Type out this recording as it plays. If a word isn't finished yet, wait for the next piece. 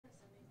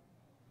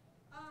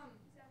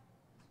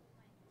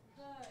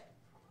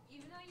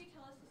even though you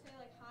tell us to say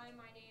like, hi,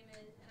 my name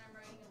is, and I'm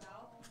writing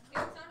about, it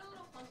would sound a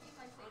little funky if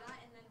I say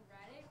that and then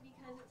read it,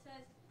 because it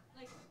says,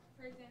 like,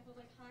 for example,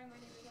 like, hi, my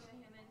name is Emma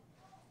Hammond,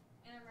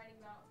 and I'm writing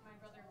about my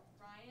brother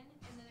Ryan,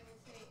 and then it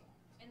would say,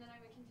 and then I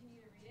would continue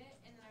to read it,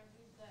 and then I would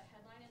read the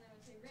headline, and then it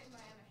would say, written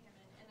by Emma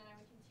Hammond, and then I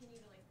would continue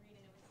to like read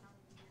it, and it would sound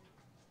weird.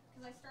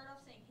 Because I start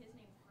off saying his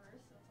name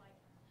first, so it's like,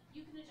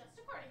 you can adjust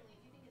accordingly.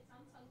 If you think it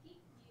sounds funky,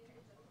 you can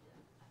adjust to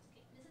that. That's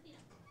okay. Miss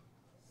Athena.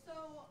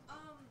 So,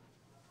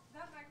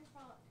 that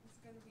microphone is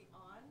going to be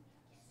on.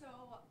 So,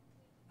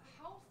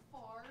 how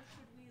far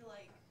should we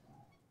like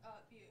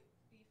be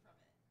from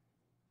it?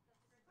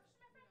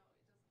 That's a great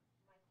question, my friend.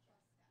 No, it doesn't. Like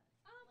just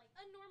like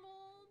a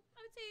normal,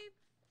 I would say,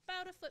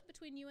 about a foot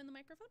between you and the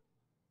microphone.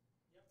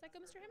 Yep, Does that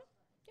go, Mr. Hammond?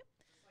 Yep.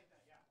 just like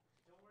that, yeah.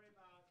 Don't worry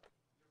about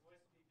your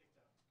voice will be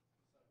picked up.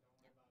 So don't worry about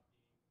being close or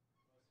far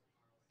away.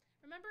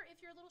 Remember,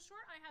 if you're a little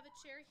short, I have a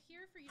chair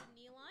here for you to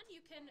kneel on.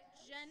 You can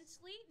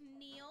gently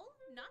kneel,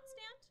 not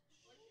stand.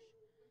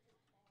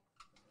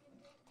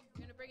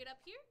 You're going to bring it up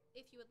here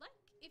if you would like.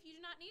 If you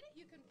do not need it,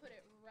 you can put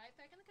it right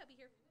back in the cubby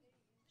here.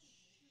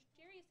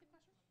 Jerry, is the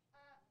question?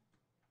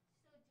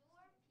 So do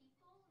our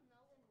people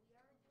know when we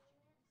are doing it?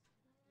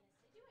 Yes,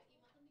 they do.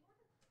 I emailed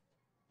them the order.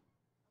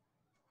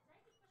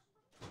 Right, good question.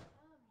 Like,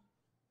 how would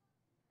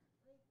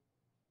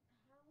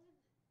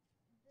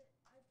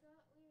I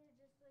thought we were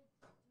just like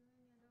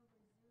doing it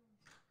over Zoom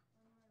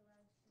when we're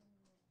live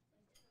streaming it.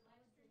 Like, how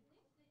would they?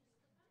 They just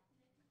click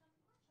on it and they can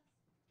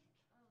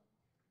come and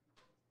watch us.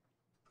 Oh.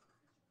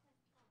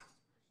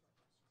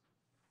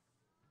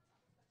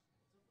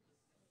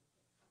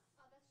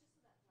 Oh, that's just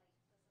so that light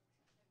doesn't shine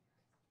in your eyes.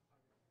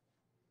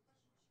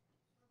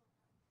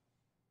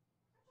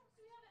 Do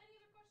we have any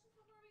other questions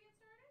before we get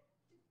started?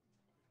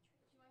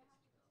 Do I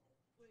have to go?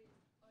 Wait.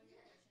 Oh,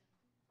 yeah.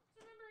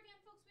 So remember again,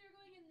 folks, we are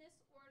going in this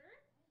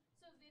order.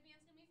 So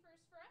Vivian's going to be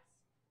first for us,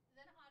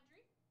 then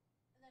Audrey,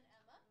 and then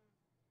Emma,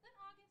 then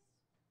August,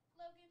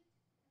 Logan,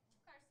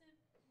 Carson,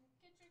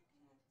 Kittrick,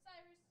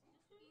 Cyrus,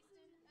 Easton,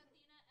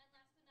 Athena, and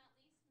last but not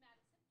least,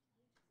 Madison.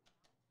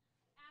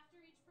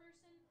 After each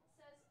person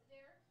says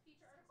their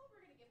feature article,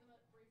 we're going to give them a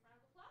brief round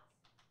of applause.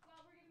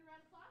 While we're giving a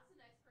round of applause, the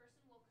next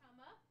person will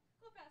come up,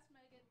 go past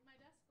my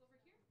desk over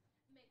here,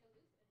 make a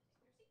loop,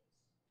 and take their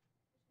seats.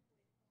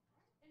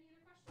 Any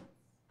other questions?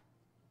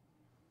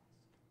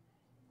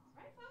 All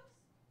right, folks.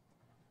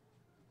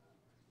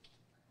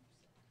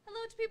 Hello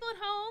to people at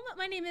home.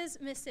 My name is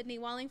Miss Sydney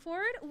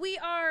Wallingford. We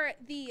are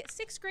the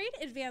 6th grade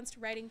Advanced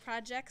Writing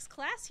Projects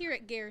class here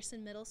at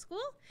Garrison Middle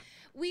School.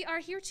 We are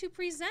here to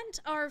present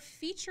our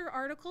feature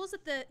articles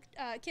that the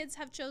kids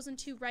have chosen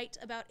to write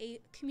about a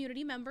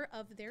community member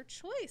of their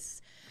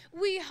choice.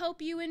 We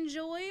hope you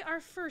enjoy our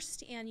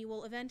first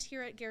annual event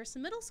here at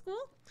Garrison Middle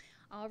School.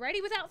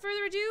 Alrighty, without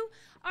further ado,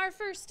 our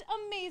first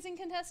amazing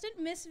contestant,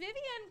 Miss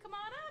Vivian, come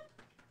on up.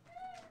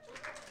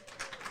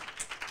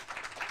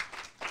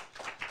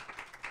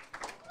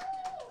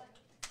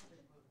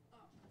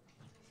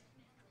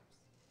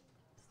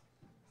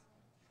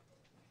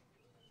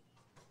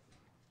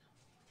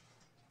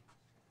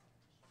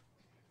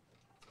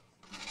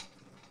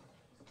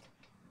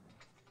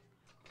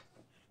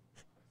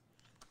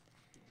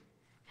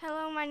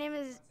 Hello, my name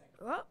is.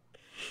 Oh.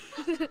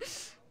 Okay.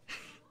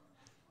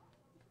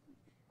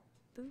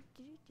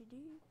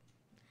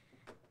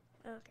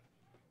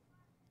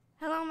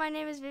 Hello, my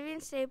name is Vivian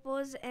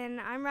Staples,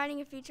 and I'm writing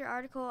a feature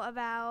article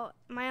about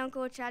my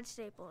uncle Chad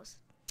Staples.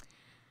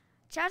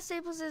 Chad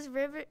Staples'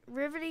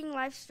 riveting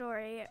life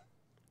story.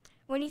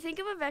 When you think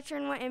of a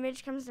veteran, what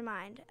image comes to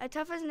mind? A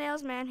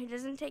tough-as-nails man who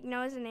doesn't take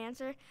no as an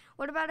answer?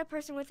 What about a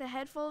person with a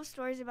head full of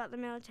stories about the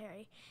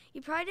military?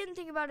 You probably didn't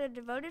think about a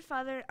devoted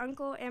father,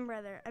 uncle, and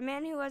brother, a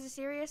man who has a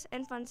serious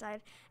and fun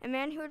side, a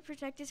man who would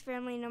protect his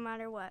family no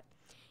matter what.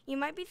 You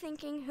might be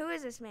thinking, who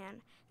is this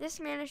man? This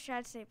man is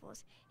Chad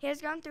Staples. He has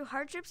gone through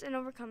hardships and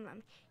overcome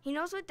them. He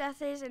knows what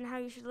death is and how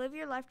you should live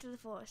your life to the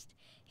fullest.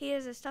 He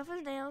is as tough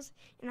as nails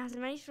and has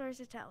many stories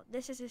to tell.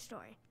 This is his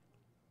story.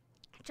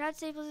 Chad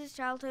Staples'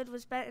 childhood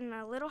was spent in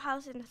a little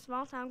house in a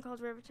small town called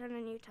Riverton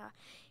in Utah.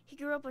 He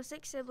grew up with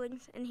 6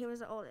 siblings, and he was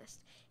the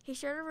oldest. He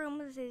shared a room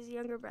with his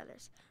younger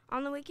brothers.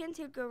 On the weekends,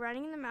 he would go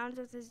riding in the mountains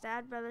with his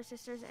dad, brothers,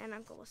 sisters, and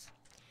uncles.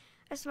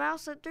 A smile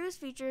slipped through his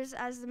features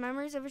as the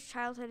memories of his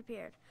childhood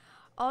appeared.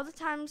 All the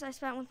times I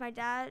spent with my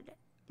dad,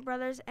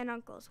 brothers, and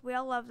uncles. We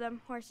all loved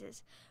them,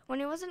 horses. When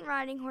he wasn't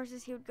riding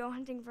horses, he would go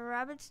hunting for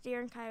rabbits,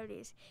 deer, and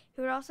coyotes. He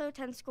would also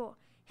attend school.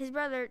 His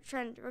brother,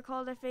 Trent,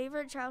 recalled a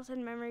favorite childhood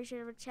memory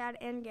shared with Chad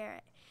and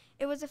Garrett.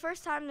 It was the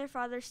first time their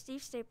father,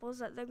 Steve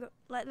Staples,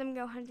 let them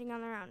go hunting on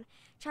their own.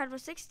 Chad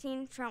was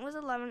 16, Trent was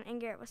 11, and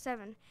Garrett was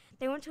 7.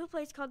 They went to a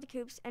place called the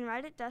Coops, and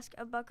right at dusk,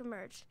 a buck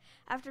emerged.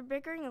 After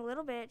bickering a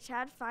little bit,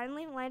 Chad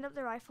finally lined up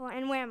the rifle,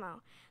 and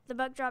whammo! The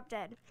buck dropped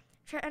dead.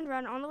 Trent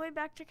ran on the way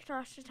back to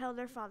Katosh to tell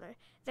their father.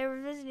 They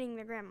were visiting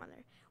their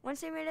grandmother. Once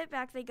they made it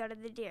back, they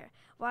gutted the deer.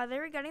 While they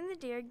were gutting the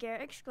deer,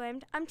 Garrett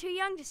exclaimed, "I'm too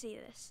young to see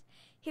this."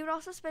 He would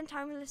also spend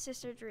time with his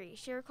sister, Dree.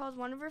 She recalls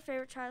one of her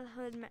favorite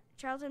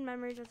childhood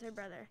memories with her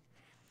brother.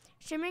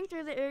 shimming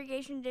through the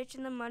irrigation ditch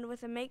in the mud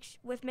with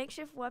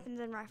makeshift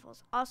weapons and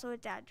rifles. Also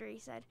with Dad, Duri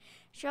said.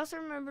 She also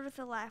remembered with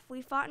a laugh,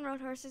 we fought and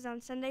rode horses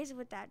on Sundays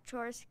with Dad,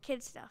 chores,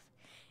 kid stuff.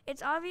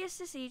 It's obvious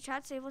to see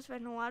Chad Staples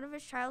spent a lot of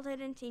his childhood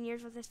and teen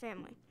years with his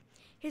family.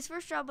 His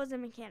first job was a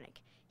mechanic.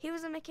 He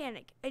was a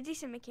mechanic, a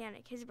decent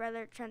mechanic, his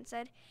brother Trent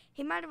said.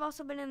 He might have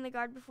also been in the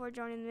Guard before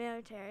joining the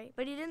military,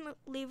 but he didn't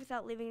leave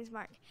without leaving his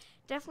mark.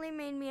 Definitely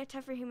made me a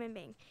tougher human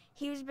being.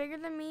 He was bigger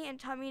than me and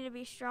taught me to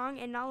be strong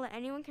and not let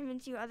anyone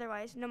convince you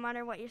otherwise, no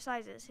matter what your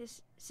size is,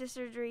 his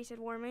sister Duri said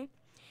warmly.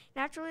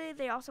 Naturally,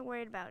 they also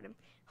worried about him,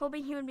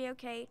 hoping he would be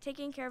okay,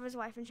 taking care of his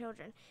wife and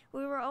children.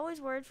 We were always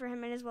worried for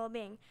him and his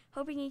well-being,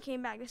 hoping he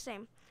came back the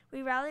same.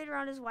 We rallied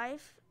around his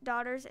wife,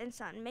 daughters, and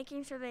son,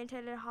 making sure they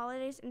attended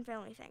holidays and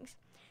family things.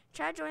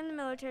 Chad joined the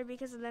military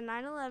because of the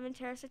 9/11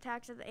 terrorist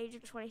attacks at the age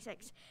of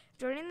 26.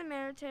 Joining the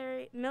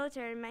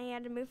military meant he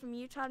had to move from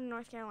Utah to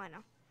North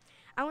Carolina.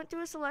 I went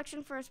through a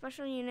selection for a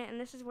special unit, and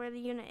this is where the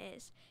unit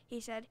is, he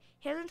said.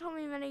 He hasn't told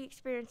me many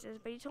experiences,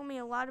 but he told me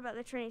a lot about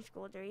the training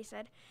school, Duri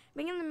said.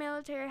 Being in the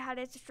military had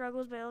its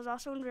struggles, but it was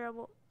also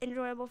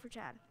enjoyable for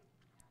Chad.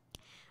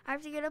 I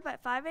have to get up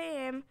at 5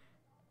 a.m.,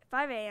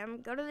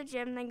 go to the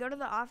gym, then go to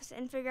the office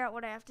and figure out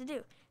what I have to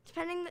do.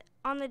 Depending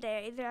on the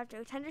day, I either have to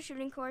attend a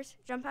shooting course,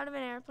 jump out of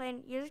an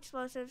airplane, use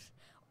explosives,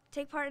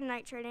 take part in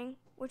night training,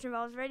 which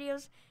involves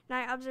radios,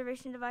 night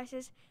observation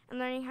devices, and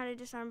learning how to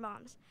disarm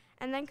bombs,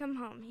 and then come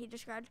home, he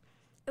described.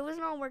 It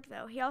wasn't all work,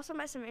 though. He also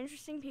met some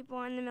interesting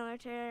people in the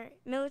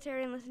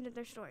military and listened to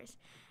their stories.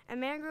 A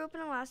man grew up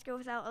in Alaska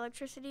without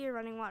electricity or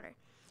running water.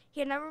 He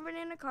had never been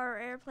in a car or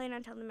airplane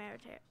until the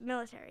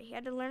military. He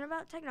had to learn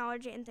about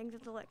technology and things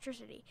with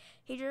electricity.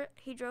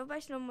 He drove by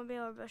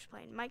snowmobile or bush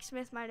plane. Mike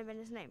Smith might have been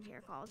his name, he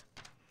recalled.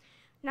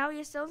 Now he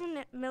is still in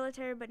the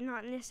military, but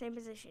not in the same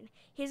position.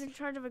 He is in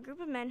charge of a group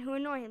of men who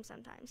annoy him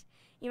sometimes.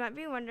 You might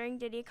be wondering,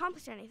 did he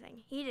accomplish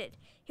anything? He did.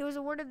 He was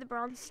awarded the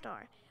Bronze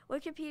Star.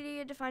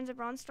 Wikipedia defines a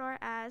Bronze Star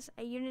as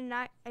a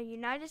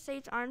United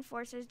States Armed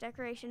Forces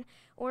decoration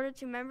awarded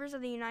to members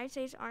of the United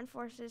States Armed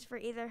Forces for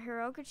either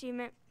heroic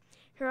achievement,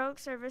 heroic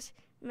service,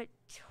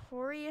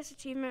 meritorious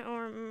achievement,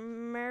 or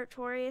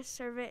meritorious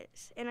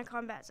service in a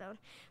combat zone.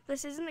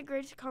 This isn't the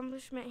greatest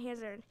accomplishment he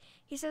has earned.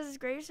 He says his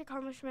greatest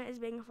accomplishment is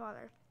being a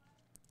father.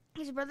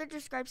 His brother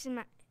describes him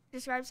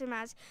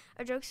as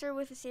a jokester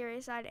with a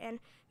serious side and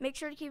make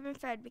sure to keep him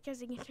fed because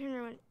he can turn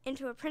him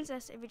into a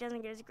princess if he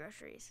doesn't get his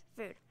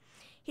food.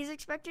 He's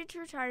expected to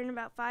retire in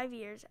about 5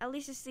 years. At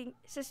least his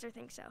sister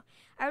thinks so.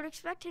 I would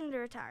expect him to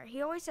retire.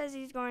 He always says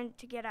he's going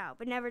to get out,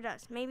 but never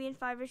does. Maybe in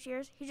 5-ish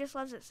years. He just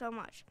loves it so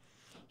much.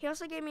 He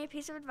also gave me a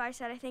piece of advice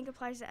that I think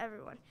applies to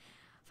everyone.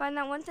 Find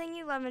that one thing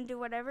you love and do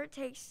whatever it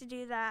takes to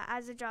do that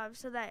as a job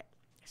so that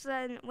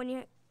when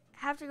you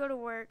have to go to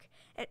work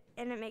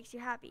and it makes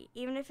you happy,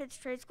 even if it's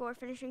trade school or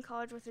finishing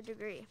college with a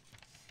degree.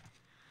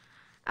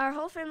 Our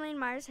whole family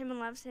admires him and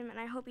loves him, and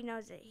I hope he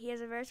knows it. He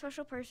is a very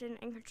special person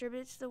and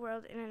contributes to the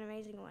world in an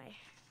amazing way.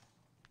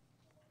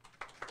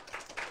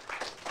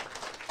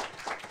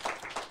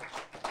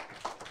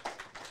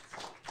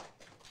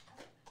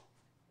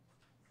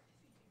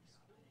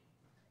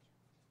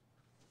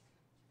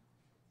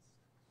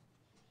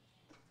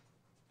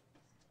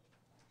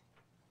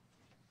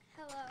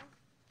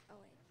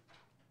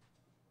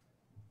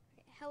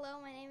 Hello,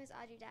 my name is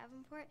Audrey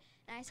Davenport,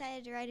 and I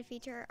decided to write a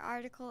feature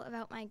article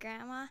about my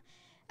grandma,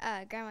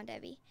 Grandma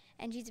Debbie,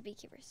 and she's a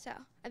beekeeper. So,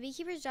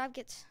 beekeepers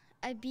become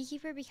a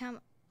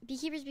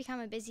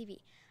busy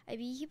bee. A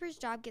beekeeper's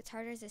job gets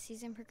harder as the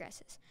season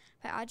progresses.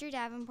 By Audrey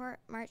Davenport,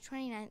 March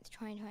 29th,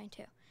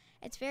 2022.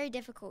 It's very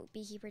difficult,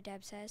 beekeeper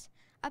Deb says.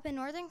 Up in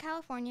Northern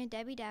California,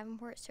 Debbie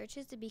Davenport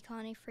searches the bee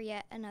colony for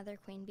yet another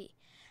queen bee.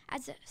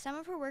 As some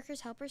of her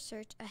workers help her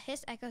search, a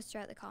hiss echoes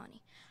throughout the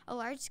colony. A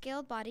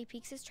large-scaled body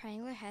peeks its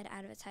triangular head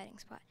out of its hiding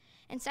spot.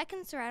 In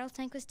seconds, the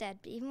rattlesnake was dead,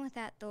 but even with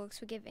that, the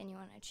looks would give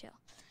anyone a chill.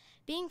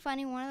 Being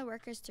funny, one of the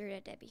workers threw it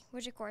at Debbie,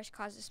 which of course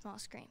caused a small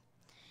scream.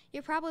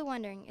 You're probably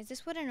wondering, is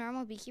this what a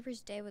normal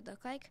beekeeper's day would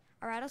look like?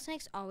 Are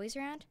rattlesnakes always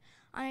around?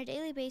 On a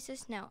daily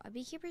basis, no. A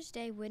beekeeper's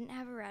day wouldn't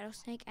have a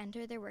rattlesnake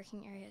enter their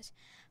working areas.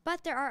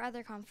 But there are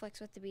other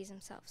conflicts with the bees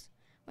themselves.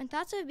 When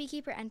thoughts of a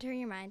beekeeper enter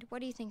your mind, what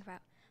do you think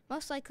about?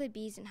 Most likely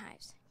bees and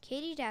hives.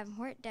 Katie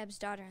Davenport, Deb's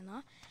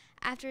daughter-in-law,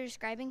 after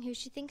describing who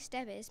she thinks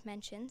Deb is,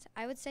 mentions,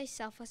 I would say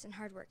selfless and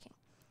hardworking.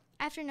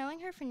 After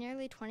knowing her for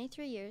nearly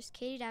 23 years,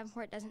 Katie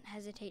Davenport doesn't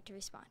hesitate to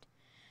respond.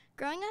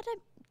 Growing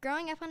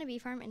up on a bee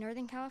farm in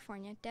Northern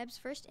California, Deb's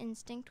first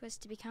instinct was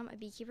to become a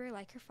beekeeper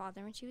like her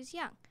father when she was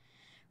young.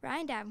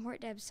 Ryan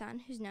Davenport, Deb's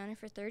son, who's known her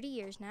for 30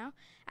 years now,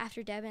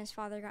 after Deb and his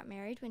father got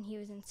married when he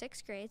was in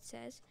 6th grade,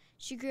 says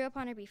she grew up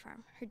on a bee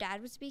farm. Her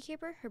dad was a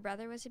beekeeper, her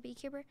brother was a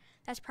beekeeper.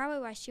 That's probably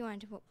why she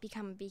wanted to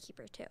become a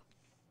beekeeper too.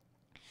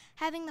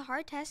 Having the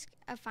hard task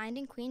of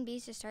finding queen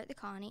bees to start the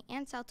colony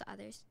and sell to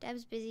others,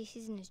 Deb's busy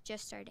season is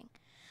just starting.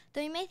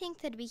 Though you may think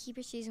that a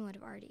beekeeper season would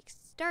have already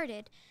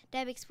started,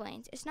 Deb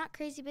explains, it's not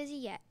crazy busy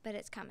yet, but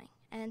it's coming,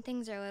 and then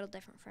things are a little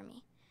different for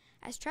me.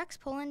 As trucks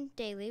pull in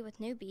daily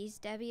with new bees,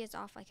 Debbie is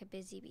off like a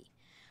busy bee.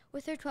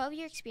 With her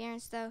 12-year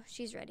experience, though,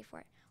 she's ready for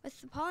it. With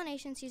the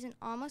pollination season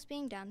almost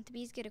being done, the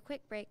bees get a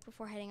quick break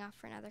before heading off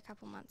for another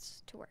couple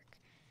months to work.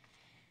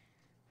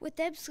 With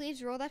Deb's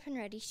sleeves rolled up and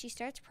ready, she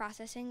starts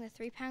processing the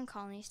 3-pound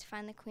colonies to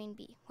find the queen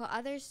bee, while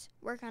others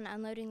work on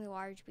unloading the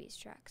large bees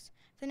trucks.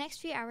 For the next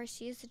few hours,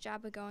 she has the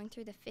job of going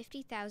through the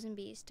 50,000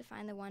 bees to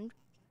find the one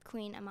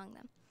queen among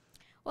them.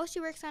 While she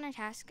works on her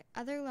task,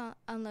 others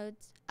unload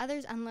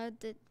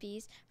the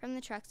bees from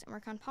the trucks and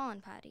work on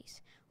pollen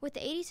patties. With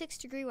the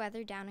 86-degree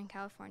weather down in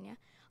California,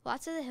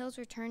 lots of the hills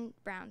will turn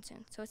brown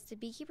soon, so it's the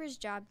beekeeper's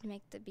job to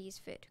make the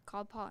bees food,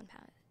 called pollen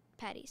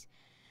patties.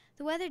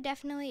 The weather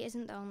definitely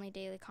isn't the only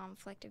daily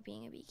conflict of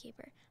being a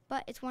beekeeper,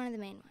 but it's one of the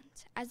main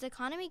ones. As the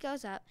economy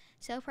goes up,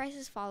 sale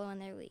prices follow in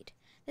their lead.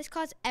 This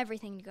caused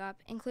everything to go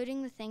up,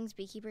 including the things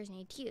beekeepers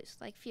need to use,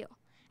 like fuel.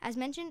 As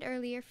mentioned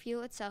earlier,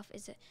 fuel itself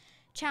is a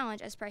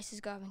challenge as prices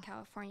go up in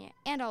California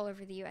and all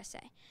over the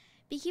USA.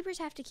 Beekeepers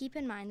have to keep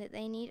in mind that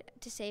they need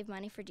to save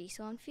money for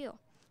diesel and fuel.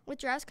 With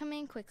droughts coming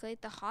in quickly,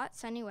 the hot,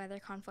 sunny weather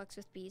conflicts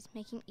with bees,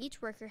 making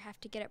each worker have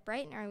to get up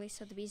bright and early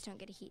so the bees don't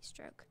get a heat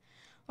stroke.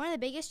 One of the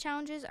biggest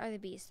challenges are the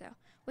bees, though.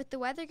 With the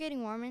weather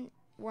getting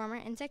warmer,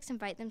 insects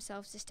invite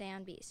themselves to stay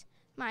on bees.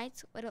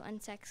 Mites, little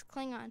insects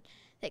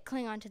that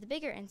cling on to the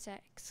bigger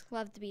insects,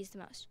 love the bees the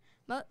most.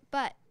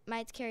 But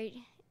mites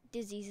carry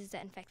diseases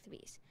that infect the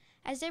bees.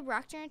 As Deb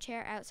rocked in her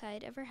chair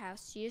outside of her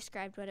house, she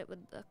described what it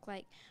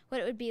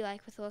would be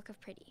like with a look of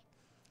pretty.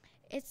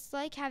 It's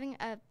like having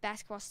a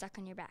basketball stuck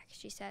on your back,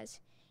 she says.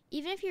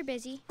 Even if you're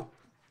busy,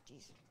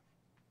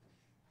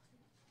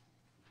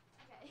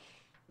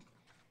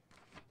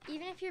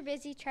 Even if you're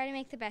busy, try to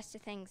make the best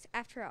of things.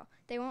 After all,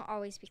 they won't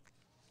always be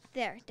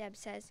there, Deb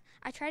says.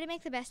 I try to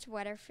make the best of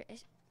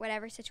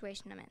whatever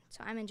situation I'm in,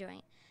 so I'm enjoying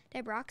it.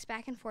 Deb rocks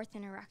back and forth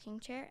in her rocking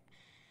chair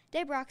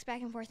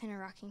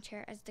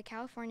as the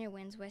California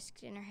winds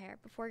whisked in her hair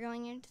before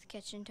going into the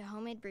kitchen to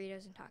homemade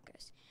burritos and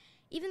tacos.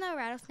 Even though a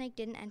rattlesnake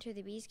didn't enter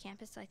the bees'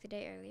 campus like the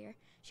day earlier,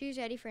 she was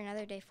ready for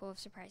another day full of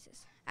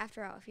surprises.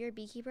 After all, if you're a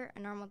beekeeper, a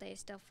normal day is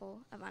still full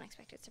of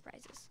unexpected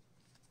surprises.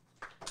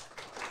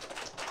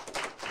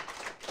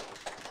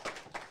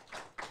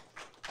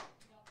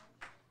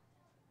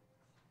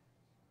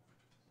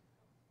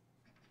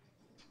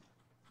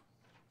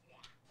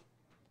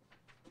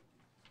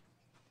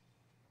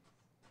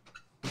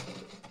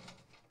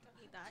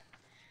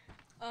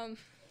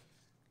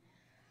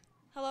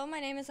 Hello, my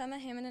name is Emma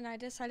Hammond, and I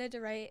decided to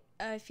write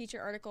a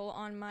feature article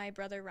on my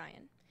brother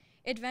Ryan.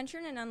 Adventure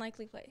in an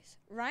unlikely place.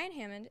 Ryan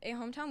Hammond, a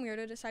hometown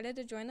weirdo, decided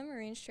to join the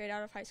Marines straight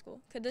out of high school.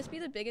 Could this be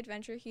the big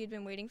adventure he had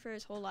been waiting for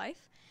his whole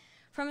life?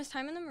 From his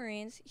time in the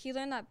Marines, he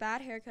learned that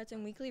bad haircuts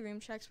and weekly room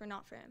checks were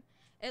not for him.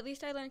 At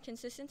least I learned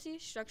consistency,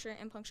 structure,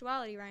 and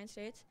punctuality, Ryan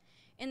states.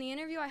 In the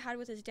interview I had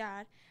with his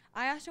dad,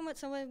 I asked him what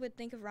someone would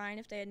think of Ryan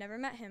if they had never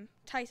met him.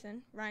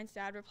 Tyson, Ryan's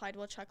dad, replied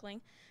while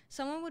chuckling,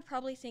 "Someone would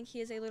probably think he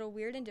is a little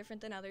weird and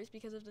different than others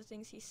because of the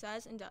things he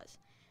says and does."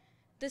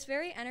 This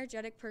very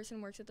energetic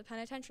person works at the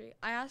penitentiary.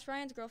 I asked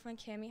Ryan's girlfriend,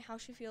 Cammie, how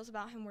she feels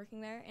about him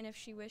working there and if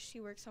she wished he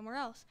worked somewhere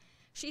else.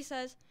 She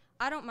says,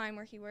 "I don't mind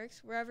where he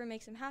works, wherever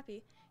makes him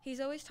happy. He's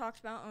always talked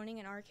about owning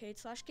an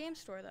arcade/game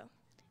store, though."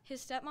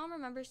 His stepmom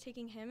remembers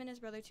taking him and his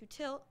brother to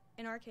Tilt,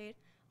 an arcade,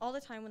 all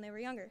the time when they were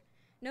younger.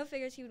 No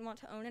figures he would want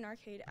to own an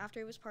arcade after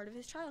it was part of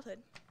his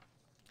childhood.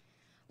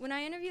 When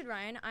I interviewed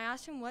Ryan, I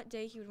asked him what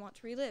day he would want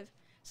to relive.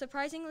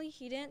 Surprisingly,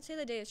 he didn't say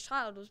the day his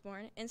child was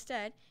born.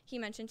 Instead, he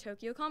mentioned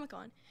Tokyo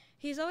Comic-Con.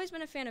 He's always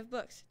been a fan of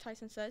books,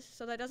 Tyson says,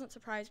 so that doesn't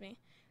surprise me.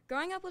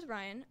 Growing up with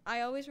Ryan,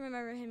 I always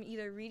remember him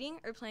either reading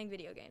or playing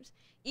video games.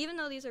 Even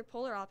though these are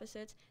polar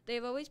opposites, they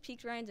have always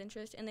piqued Ryan's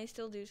interest, and they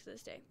still do to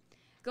this day.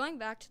 Going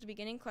back to the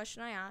beginning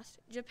question I asked,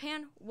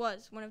 Japan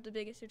was one of the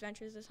biggest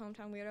adventures this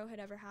hometown weirdo had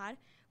ever had,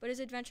 but his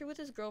adventure with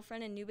his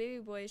girlfriend and new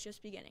baby boy is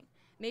just beginning.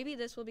 Maybe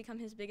this will become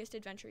his biggest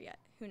adventure yet.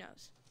 Who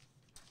knows?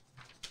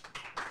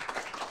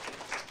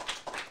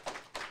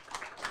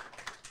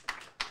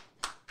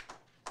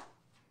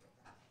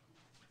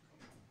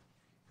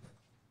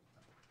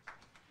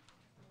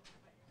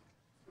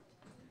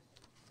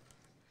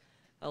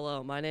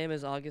 Hello, my name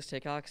is August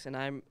Hickox, and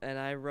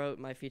I wrote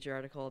my feature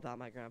article about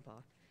my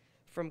grandpa.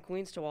 From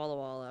Queens to Walla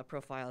Walla, a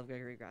profile of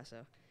Gregory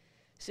Grasso.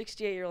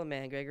 68-year-old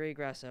man Gregory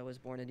Grasso was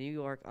born in New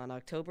York on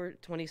October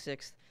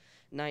 26,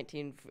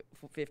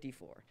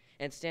 1954,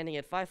 and standing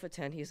at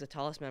 5'10", he is the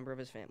tallest member of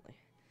his family.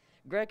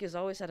 Greg has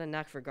always had a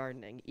knack for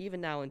gardening.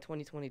 Even now in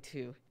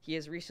 2022, he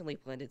has recently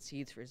planted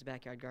seeds for his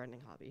backyard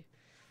gardening hobby.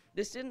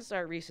 This didn't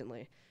start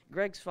recently.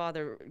 Greg's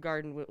father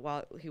gardened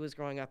while he was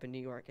growing up in New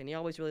York, and he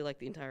always really liked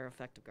the entire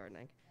effect of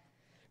gardening.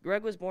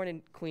 Greg was born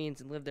in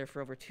Queens and lived there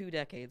for over 2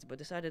 decades, but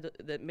decided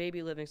that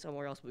maybe living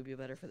somewhere else would be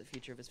better for the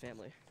future of his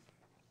family.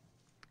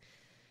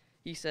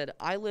 He said,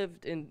 "I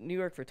lived in New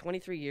York for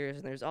 23 years,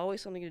 and there's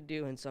always something to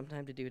do and some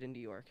time to do it in New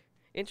York."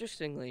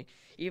 Interestingly,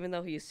 even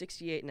though he is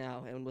 68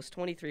 now and was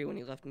 23 when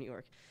he left New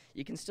York,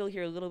 you can still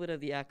hear a little bit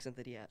of the accent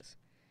that he has.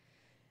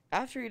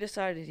 After he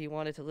decided he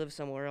wanted to live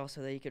somewhere else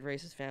so that he could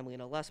raise his family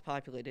in a less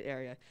populated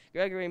area,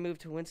 Gregory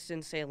moved to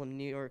Winston-Salem,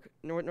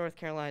 North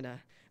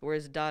Carolina, where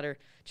his daughter,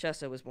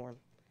 Chessa, was born.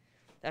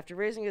 After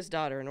raising his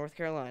daughter in North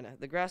Carolina,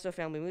 the Grasso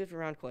family moved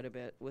around quite a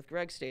bit, with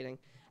Greg stating,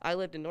 "I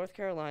lived in North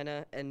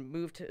Carolina and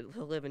moved to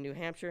live in New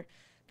Hampshire.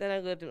 Then I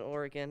lived in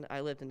Oregon, I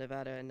lived in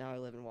Nevada, and now I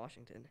live in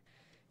Washington."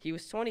 He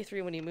was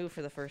 23 when he moved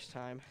for the first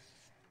time.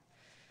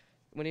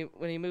 When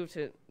he moved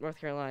to North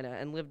Carolina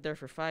and lived there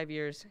for 5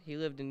 years, he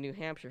lived in New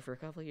Hampshire for a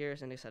couple of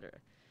years, and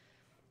etc.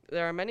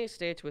 There are many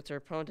states which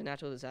are prone to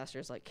natural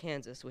disasters, like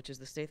Kansas, which is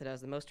the state that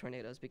has the most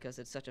tornadoes because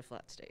it's such a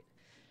flat state.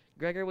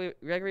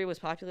 Gregory was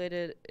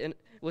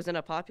in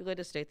a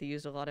populated state that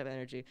used a lot of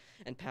energy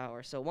and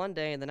power. So one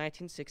day in the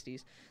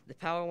 1960s, the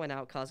power went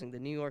out, causing the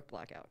New York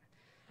blackout.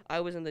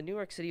 I was in the New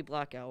York City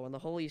blackout when the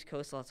whole East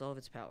Coast lost all of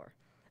its power.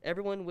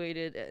 Everyone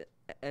waited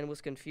and was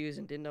confused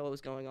and didn't know what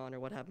was going on or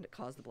what happened to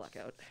cause the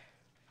blackout.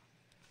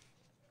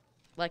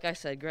 Like I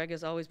said, Greg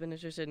has always been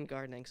interested in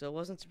gardening, so it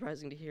wasn't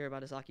surprising to hear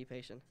about his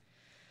occupation.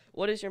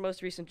 What is your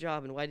most recent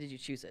job and why did you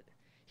choose it?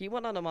 He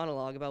went on a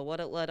monologue about what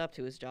it led up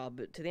to his job,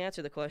 but to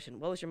answer the question,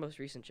 what was your most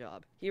recent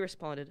job? He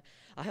responded,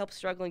 "I help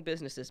struggling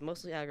businesses,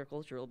 mostly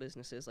agricultural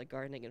businesses like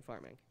gardening and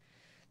farming."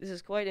 This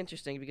is quite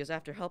interesting because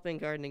after helping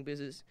gardening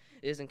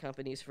businesses and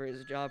companies for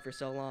his job for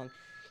so long,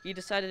 he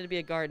decided to be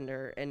a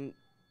gardener and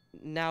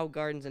now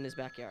gardens in his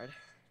backyard.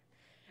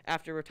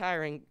 After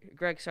retiring,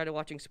 Greg started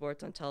watching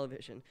sports on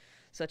television,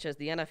 such as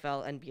the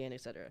NFL, NBA,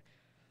 etc.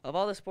 Of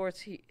all the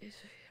sports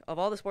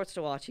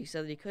to watch, he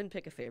said that he couldn't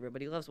pick a favorite,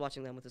 but he loves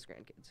watching them with his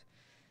grandkids.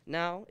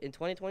 Now, in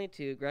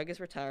 2022, Greg is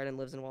retired and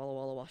lives in Walla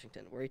Walla,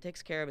 Washington, where he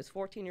takes care of his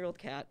 14-year-old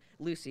cat,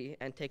 Lucy,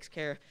 and takes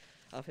care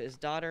of his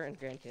daughter and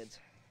grandkids.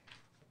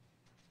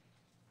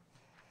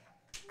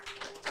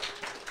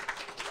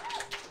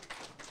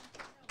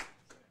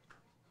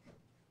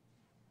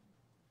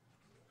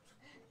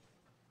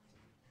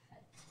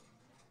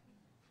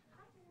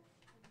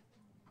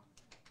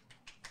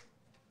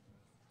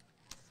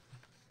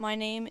 My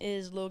name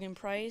is Logan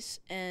Price,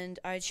 and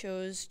I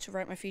chose to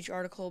write my feature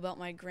article about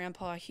my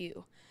grandpa,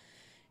 Hugh.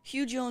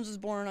 Hugh Jones was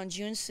born on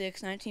June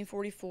 6,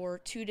 1944,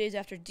 2 days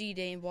after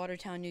D-Day in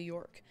Watertown, New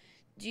York.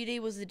 D-Day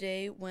was the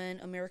day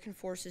when American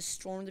forces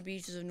stormed the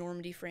beaches of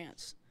Normandy,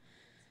 France.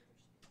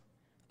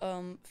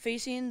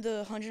 Facing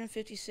the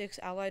 156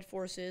 Allied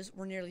forces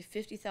were nearly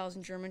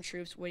 50,000 German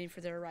troops waiting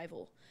for their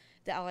arrival.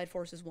 The Allied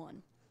forces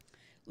won.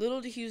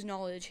 Little to Hugh's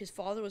knowledge, his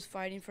father was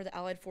fighting for the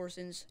Allied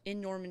forces in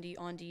Normandy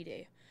on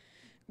D-Day.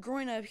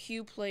 Growing up,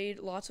 Hugh played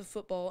lots of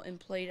football and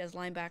played as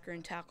linebacker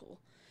and tackle.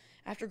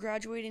 After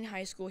graduating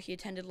high school, he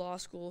attended law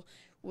school,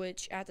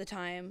 which at the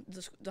time,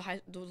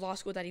 the law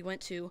school that he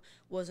went to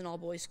was an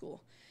all-boys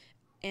school.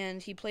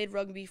 And he played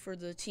rugby for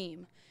the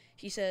team.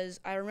 He says,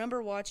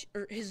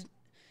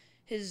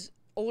 his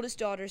oldest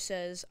daughter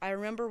says, "I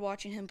remember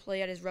watching him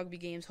play at his rugby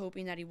games,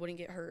 hoping that he wouldn't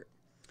get hurt."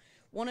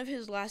 One of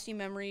his lasting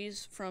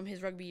memories from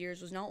his rugby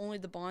years was not only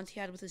the bonds he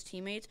had with his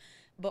teammates,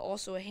 but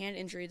also a hand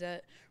injury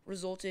that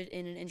resulted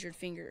in an injured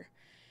finger.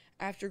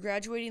 After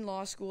graduating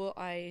law school,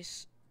 I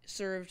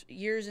served 5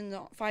 years in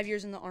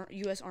the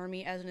U.S.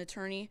 Army as an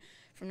attorney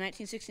from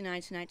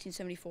 1969 to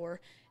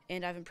 1974,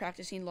 and I've been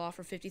practicing law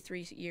for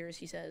 53 years,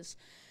 he says.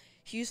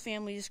 Hugh's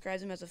family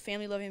describes him as a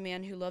family-loving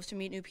man who loves to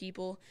meet new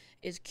people,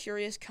 is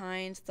curious,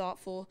 kind,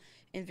 thoughtful,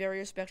 and very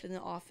respected in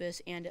the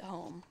office and at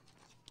home.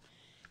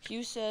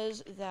 Hugh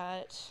says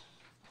that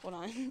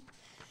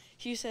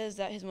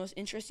his most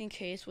interesting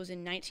case was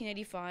in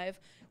 1985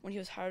 when he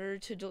was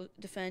hired to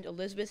defend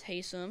Elizabeth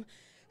Haysom,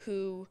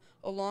 who,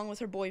 along with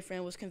her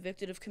boyfriend, was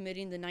convicted of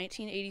committing the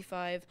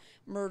 1985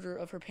 murder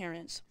of her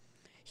parents.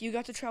 Hugh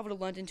got to travel to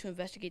London to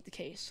investigate the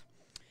case.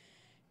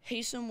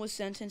 Haysom was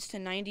sentenced to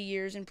 90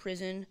 years in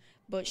prison,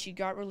 but she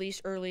got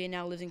released early and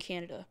now lives in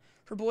Canada.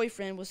 Her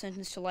boyfriend was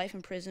sentenced to life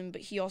in prison, but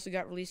he also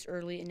got released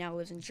early and now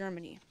lives in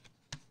Germany.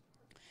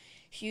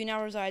 Hugh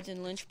now resides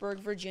in Lynchburg,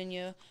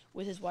 Virginia,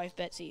 with his wife,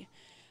 Betsy.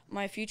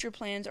 My future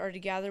plans are to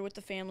gather with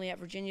the family at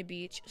Virginia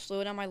Beach,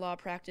 slow down my law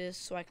practice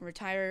so I can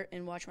retire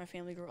and watch my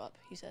family grow up,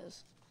 he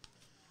says.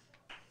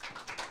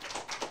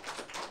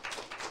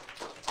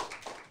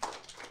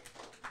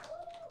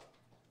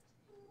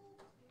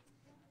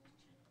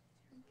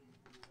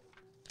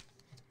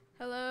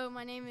 Hello,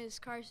 my name is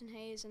Carson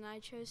Hayes, and I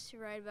chose to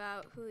write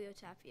about Julio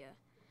Tapia.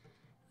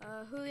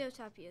 Julio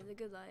Tapia, The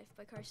Good Life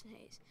by Carson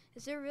Hayes.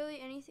 Is there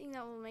really anything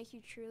that will make you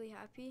truly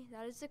happy?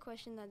 That is the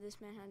question that this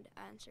man had to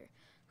answer.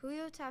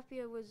 Julio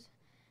Tapia was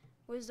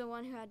the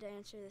one who had to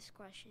answer this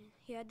question.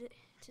 He had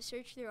to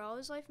search through all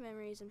his life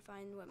memories and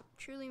find what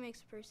truly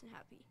makes a person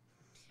happy.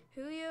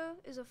 Julio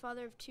is a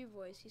father of 2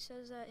 boys. He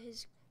says that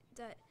his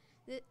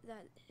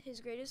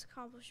greatest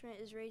accomplishment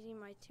is raising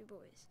my 2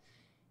 boys.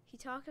 He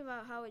talked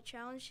about how it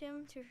challenged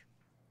him to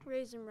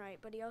raise them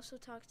right, but he also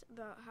talked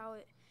about how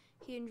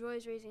he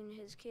enjoys raising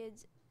his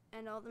kids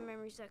and all the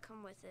memories that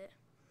come with it.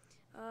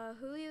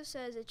 Julio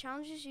says it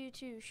challenges you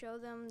to show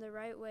them the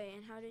right way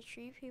and how to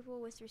treat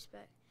people with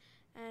respect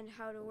and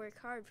how to work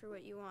hard for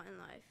what you want in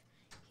life.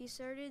 He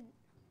stated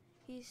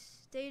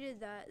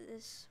that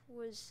this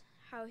was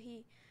how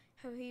he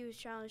was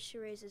challenged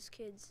to raise his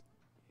kids.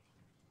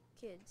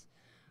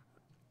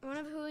 One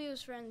of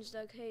Julio's friends,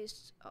 Doug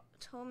Hayes,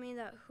 told me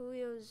that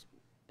Julio's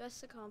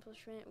best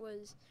accomplishment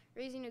was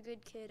raising a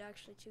good kid,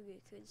 actually 2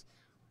 good kids.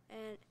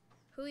 And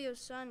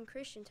Julio's son,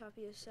 Christian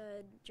Tapia,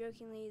 said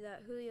jokingly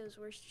that Julio's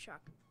worst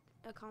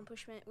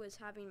accomplishment was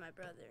having my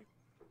brother.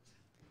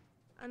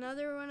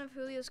 Another one of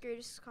Julio's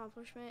greatest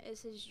accomplishment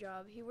is his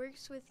job. He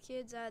works with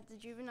kids at the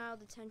Juvenile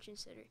Detention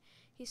Center.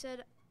 He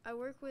said, "I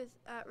work with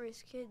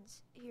at-risk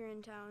kids here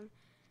in town."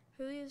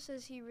 Julio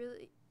says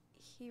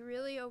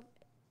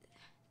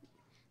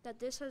that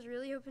this has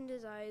really opened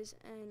his eyes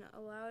and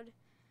allowed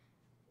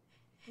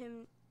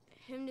him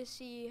to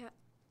see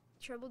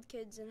troubled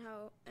kids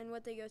and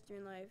what they go through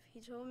in life.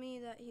 He told me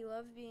that he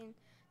loved being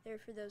there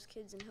for those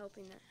kids and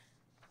helping them.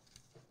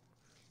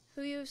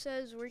 Julio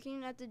says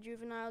working at the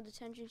Juvenile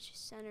Detention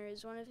Center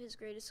is one of his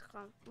greatest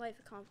life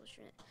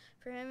accomplishments.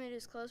 For him, it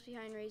is close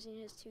behind raising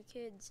his 2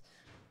 kids.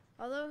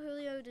 Although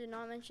Julio did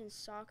not mention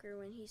soccer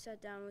when he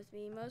sat down with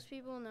me, most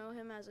people know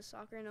him as a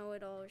soccer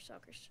know-it-all or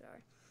soccer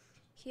star.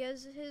 He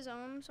has his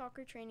own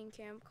soccer training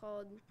camp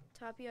called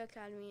Tapia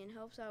Academy and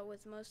helps out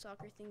with most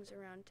soccer things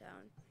around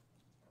town.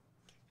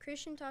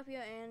 Christian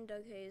Tapia and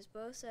Doug Hayes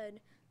both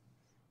said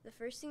the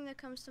first thing that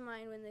comes to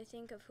mind when they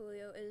think of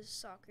Julio is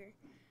soccer.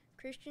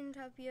 Christian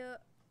Tapia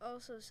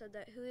also said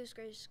that Julio's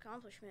greatest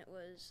accomplishment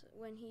was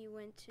when he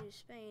went to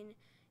Spain,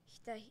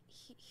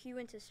 he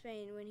went to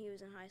Spain when he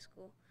was in high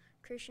school.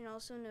 Christian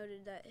also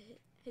noted that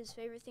his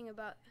favorite thing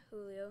about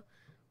Julio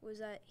was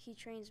that he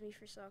trains me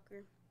for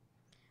soccer.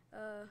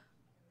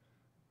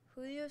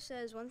 Julio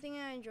says, "One thing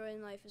I enjoy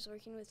in life is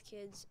working with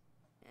kids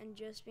and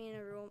just being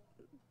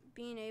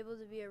able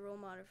to be a role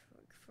model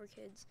for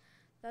kids."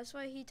 That's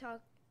why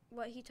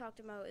what he talked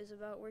about is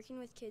about working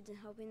with kids and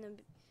helping them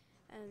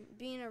and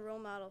being a role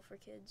model for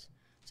kids.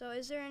 So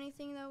is there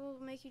anything that will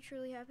make you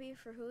truly happy?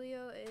 For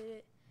Julio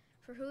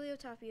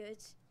Tapia,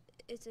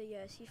 it's a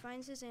yes. He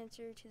finds his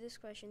answer to this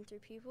question through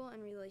people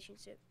and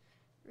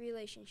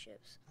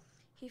relationships.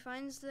 He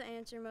finds the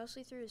answer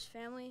mostly through his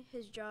family,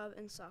 his job,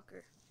 and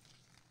soccer.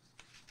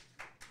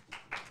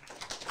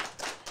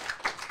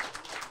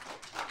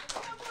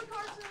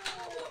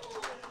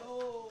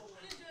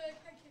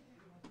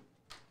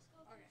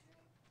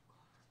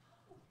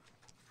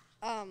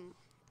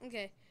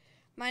 Okay.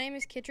 My name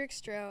is Kittrick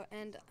Stroh,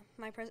 and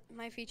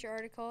my feature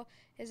article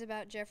is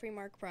about Jeffrey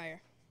Mark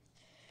Pryor.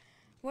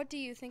 What do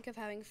you think of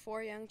having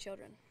 4 young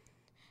children?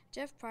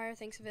 Jeff Pryor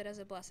thinks of it as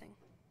a blessing.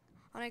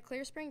 On a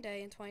clear spring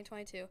day in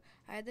 2022,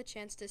 I had the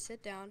chance to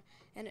sit down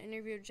and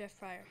interview Jeff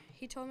Pryor.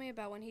 He told me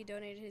about when he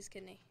donated his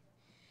kidney.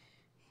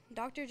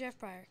 Dr. Jeff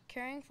Pryor,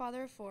 caring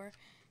father of 4,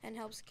 and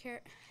helps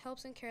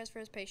and cares for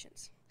his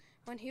patients.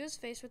 When he was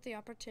faced with the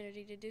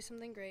opportunity to do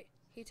something great,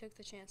 he took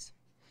the chance.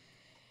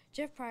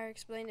 Jeff Pryor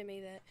explained to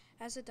me that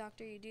as a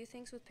doctor, you do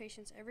things with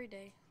patients every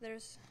day that are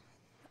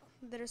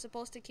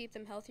supposed to keep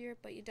them healthier,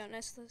 but you don't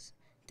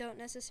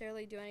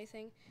necessarily do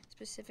anything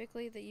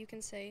specifically that you can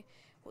say,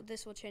 well,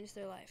 this will change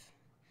their life,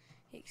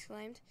 he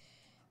exclaimed.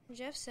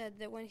 Jeff said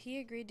that when he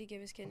agreed to give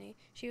his kidney,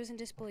 she was in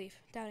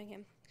disbelief, doubting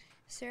him.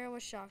 Sarah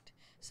was shocked.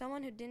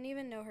 Someone who didn't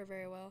even know her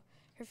very well.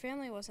 Her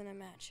family wasn't a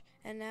match,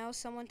 and now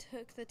someone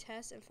took the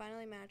test and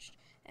finally matched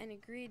and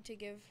agreed to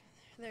give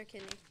their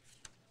kidney.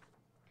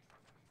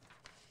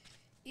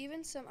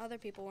 Even some other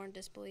people were in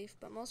disbelief,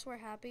 but most were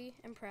happy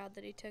and proud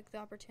that he took the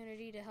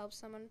opportunity to help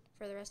someone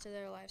for the rest of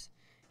their lives.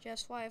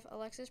 Jeff's wife,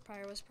 Alexis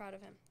Pryor, was proud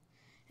of him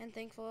and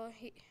thankful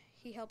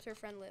he helped her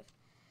friend live.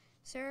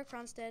 Sarah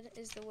Cronstead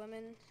is the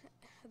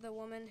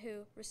woman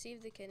who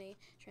received the kidney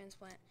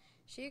transplant.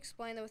 She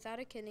explained that without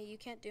a kidney, you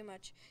can't do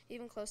much,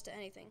 even close to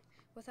anything.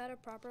 Without a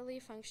properly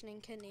functioning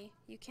kidney,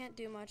 you can't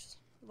do much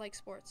like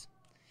sports.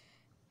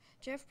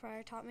 Jeff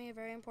Pryor taught me a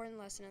very important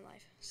lesson in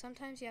life.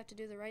 Sometimes you have to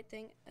do the right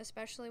thing,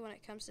 especially when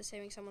it comes to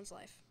saving someone's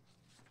life.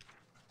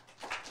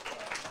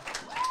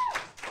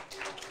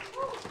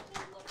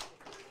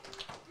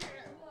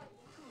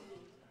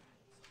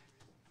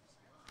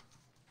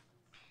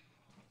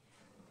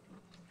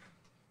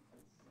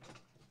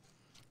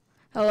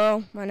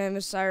 Hello, my name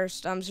is Cyrus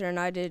Stumser, and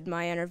I did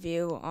my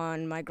interview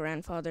on my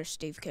grandfather,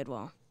 Steve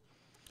Kidwell.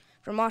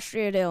 From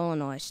Austria to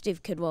Illinois,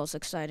 Steve Kidwell's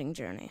exciting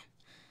journey.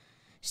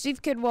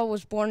 Steve Kidwell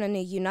was born in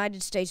a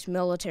United States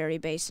military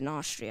base in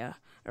Austria.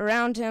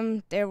 Around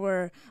him, there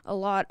were a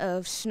lot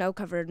of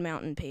snow-covered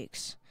mountain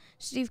peaks.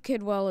 Steve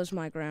Kidwell is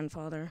my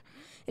grandfather.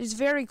 It is a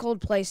very cold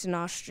place in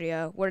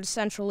Austria, where the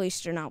Central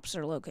Eastern Alps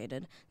are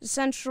located. The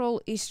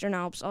Central Eastern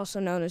Alps,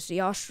 also known as the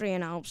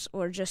Austrian Alps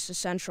or just the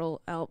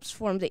Central Alps,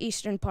 form the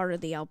eastern part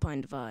of the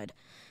Alpine Divide.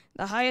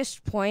 The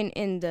highest point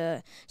in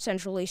the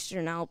Central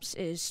Eastern Alps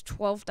is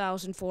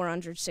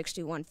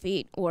 12,461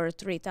 feet, or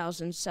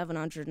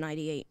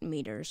 3,798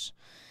 meters.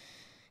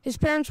 His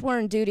parents were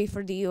on duty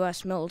for the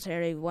U.S.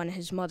 military when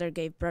his mother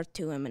gave birth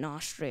to him in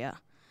Austria.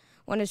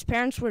 When his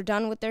parents were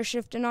done with their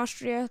shift in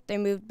Austria, they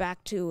moved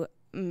back to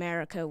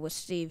America with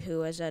Steve, who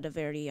was at a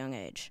very young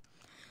age.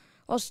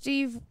 While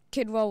Steve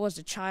Kidwell was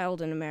a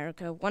child in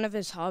America, one of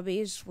his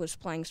hobbies was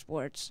playing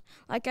sports.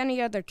 Like any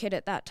other kid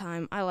at that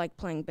time, I liked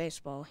playing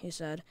baseball, he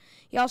said.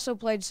 He also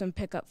played some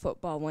pickup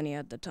football when he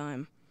had the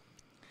time.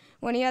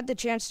 When he had the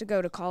chance to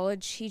go to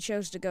college, he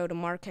chose to go to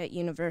Marquette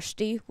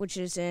University, which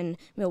is in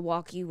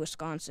Milwaukee,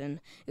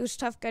 Wisconsin. It was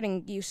tough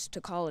getting used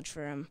to college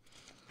for him.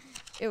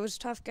 It was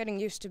tough getting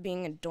used to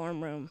being in a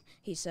dorm room,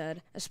 he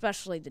said,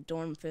 especially the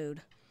dorm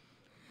food.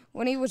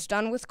 When he was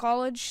done with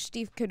college,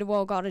 Steve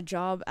Kidwell got a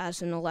job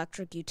as an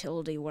electric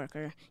utility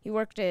worker. He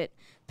worked at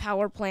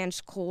power plants,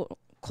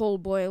 coal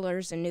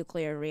boilers, and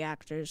nuclear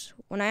reactors.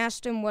 When I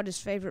asked him what his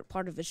favorite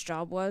part of his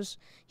job was,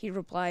 he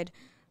replied,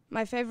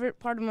 "My favorite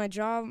part of my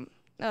job,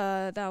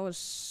 that was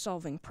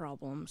solving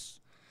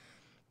problems."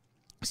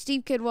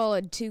 Steve Kidwell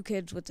had 2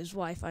 kids with his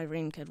wife,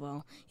 Irene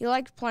Kidwell. He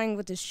liked playing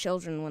with his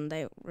children when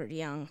they were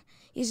young.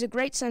 He has a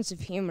great sense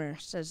of humor,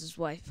 says his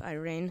wife,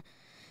 Irene.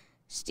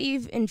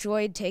 Steve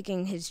enjoyed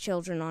taking his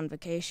children on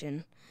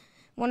vacation.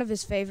 One of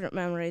his favorite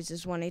memories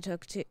is when he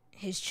took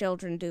his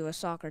children to a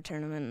soccer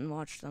tournament and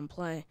watched them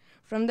play.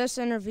 From this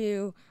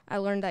interview, I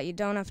learned that you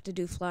don't have to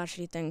do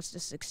flashy things to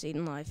succeed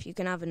in life. You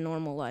can have a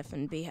normal life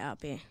and be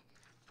happy.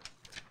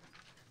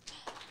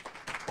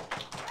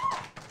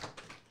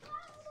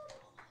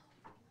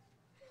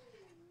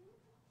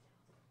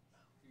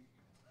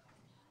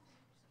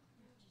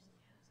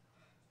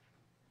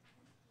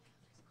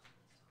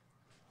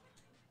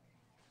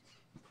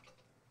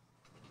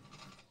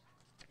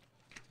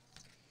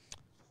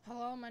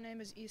 Hello, my name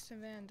is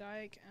Easton Van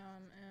Dyke,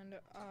 and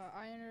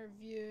I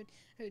interviewed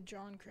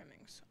John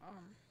Crimmings.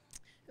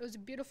 It was a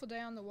beautiful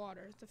day on the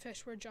water. The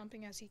fish were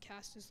jumping as he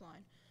cast his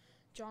line.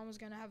 John was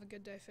going to have a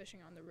good day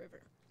fishing on the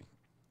river.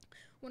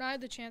 When I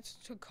had the chance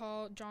to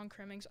call John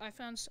Crimmings, I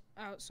found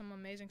out some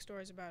amazing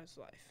stories about his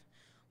life.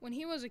 When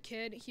he was a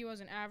kid, he was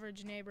an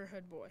average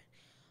neighborhood boy.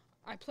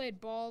 I played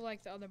ball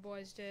like the other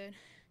boys did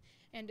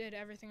and did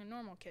everything a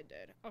normal kid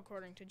did.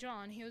 According to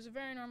John, he was a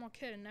very normal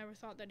kid and never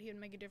thought that he would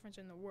make a difference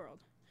in the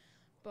world.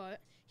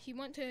 But he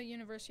went to the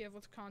University of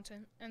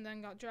Wisconsin and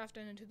then got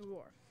drafted into the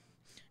war.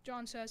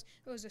 John says,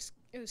 it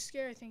was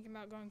scary thinking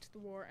about going to the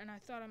war, and I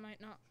thought I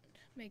might not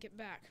make it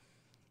back.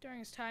 During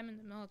his time in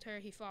the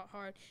military, he fought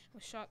hard,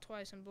 was shot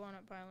twice, and blown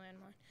up by a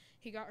landmine.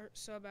 He got hurt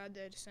so bad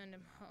they had to send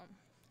him home.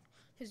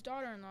 His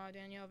daughter-in-law,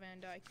 Danielle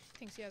Van Dyke,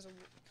 thinks he has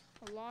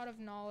a lot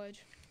of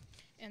knowledge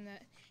and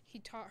that he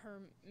taught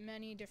her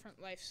many different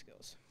life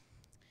skills.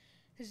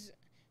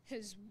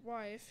 His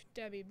wife,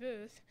 Debbie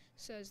Booth,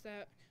 says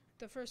that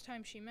the first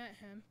time she met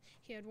him,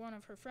 he had one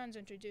of her friends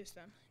introduce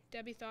them.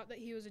 Debbie thought that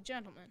he was a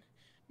gentleman.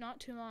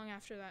 Not too long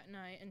after that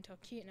night in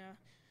Talkeetna,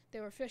 they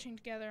were fishing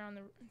together on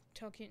the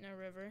Talkeetna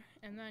River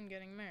and then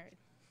getting married.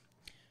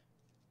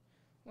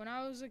 When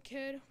I was a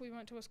kid, we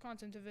went to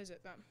Wisconsin to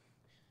visit them,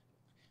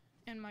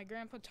 and my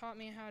grandpa taught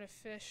me how to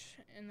fish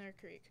in their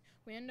creek.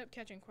 We ended up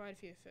catching quite a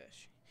few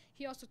fish.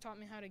 He also taught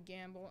me how to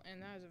gamble,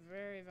 and that is a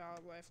very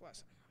valid life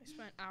lesson. We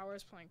spent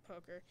hours playing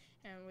poker,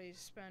 and we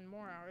spend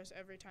more hours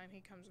every time he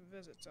comes and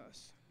visits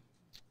us.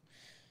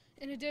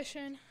 In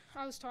addition,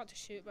 I was taught to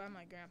shoot by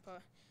my grandpa.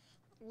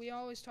 We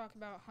always talk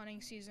about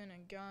hunting season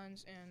and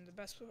guns, and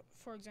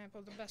for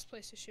example, the best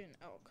place to shoot an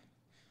elk.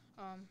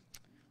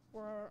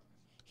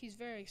 He's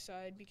very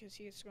excited because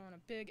he gets to go on a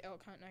big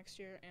elk hunt next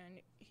year,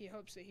 and he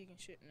hopes that he can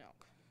shoot an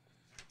elk.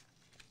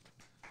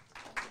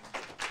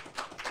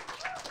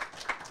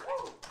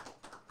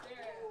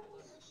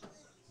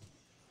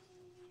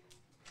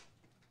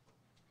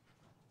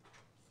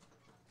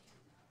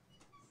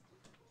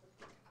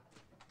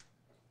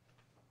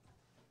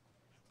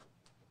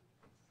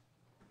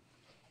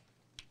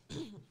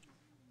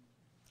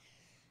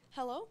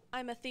 Hello,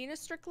 I'm Athena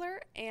Strickler,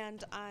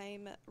 and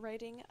I'm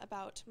writing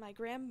about my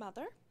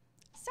grandmother,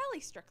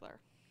 Sally Strickler.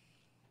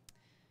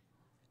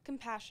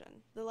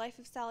 Compassion, the Life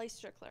of Sally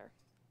Strickler,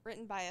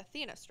 written by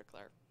Athena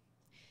Strickler.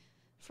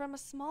 From a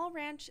small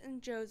ranch in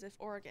Joseph,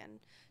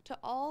 Oregon, to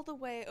all the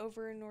way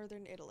over in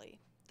northern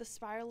Italy, the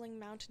spiraling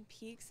mountain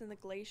peaks and the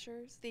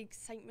glaciers, the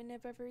excitement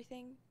of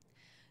everything,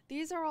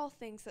 these are all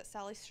things that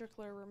Sally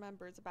Strickler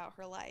remembers about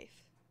her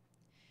life.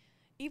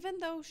 Even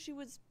though she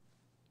was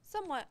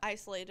somewhat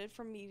isolated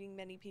from meeting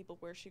many people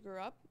where she grew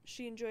up,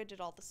 she enjoyed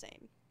it all the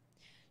same.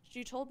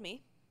 She told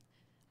me,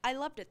 "I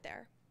loved it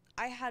there.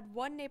 I had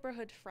one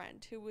neighborhood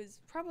friend who was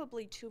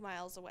probably 2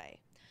 miles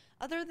away.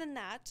 Other than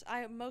that,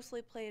 I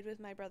mostly played with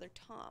my brother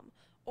Tom,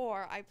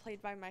 or I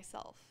played by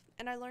myself,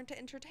 and I learned to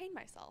entertain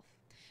myself,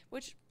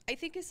 which I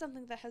think is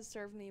something that has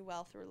served me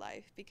well through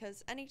life,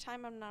 because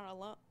anytime I'm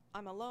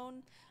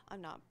alone,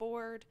 I'm not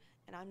bored,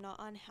 and I'm not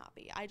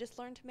unhappy. I just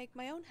learned to make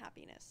my own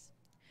happiness."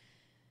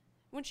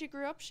 When she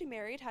grew up, she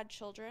married, had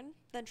children,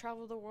 then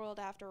traveled the world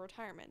after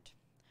retirement.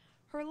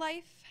 Her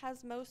life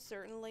has most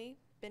certainly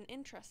been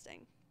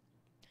interesting.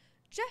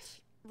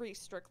 Jeffrey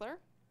Strickler,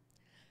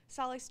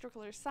 Sally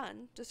Strickler's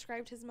son,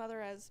 described his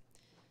mother as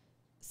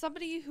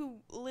somebody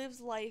who lives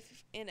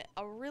life in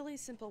a really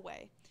simple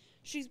way.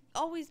 She's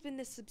always been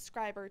this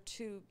subscriber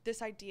to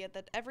this idea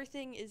that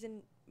everything is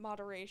in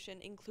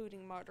moderation,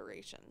 including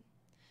moderation.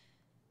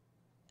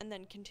 And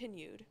then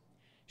continued.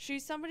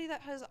 She's somebody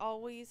that has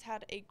always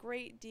had a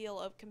great deal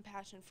of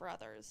compassion for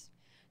others.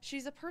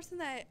 She's a person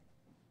that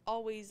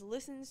always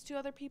listens to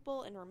other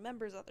people and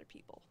remembers other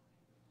people.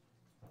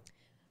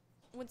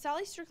 When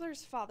Sally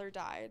Strickler's father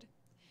died,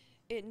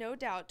 it no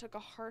doubt took a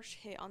harsh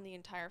hit on the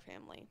entire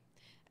family,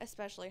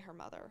 especially her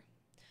mother.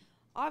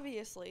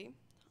 Obviously,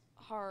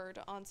 hard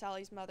on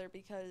Sally's mother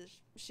because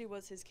she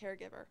was his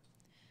caregiver.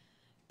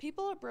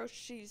 People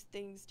approach these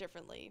things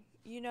differently.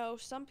 You know,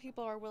 some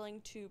people are willing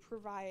to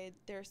provide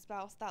their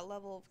spouse that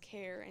level of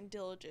care and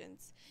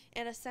diligence,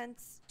 in a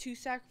sense, to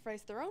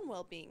sacrifice their own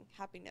well-being,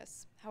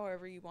 happiness,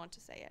 however you want to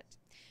say it.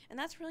 And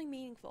that's really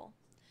meaningful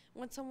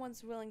when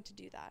someone's willing to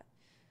do that.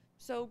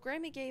 So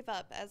Grammy gave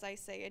up, as I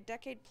say, a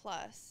decade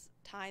plus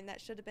time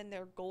that should have been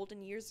their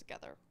golden years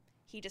together,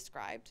 he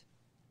described.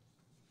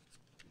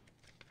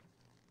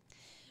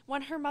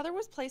 When her mother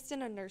was placed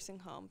in a nursing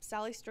home,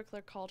 Sally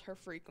Strickler called her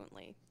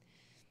frequently.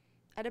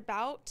 At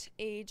about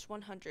age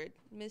 100,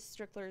 Miss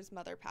Strickler's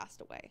mother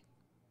passed away.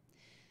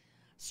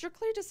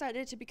 Strickler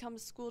decided to become a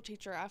school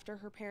teacher after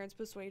her parents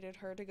persuaded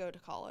her to go to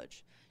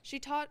college. She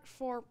taught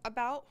for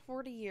about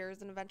 40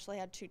 years and eventually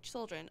had 2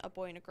 children, a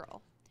boy and a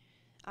girl.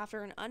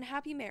 After an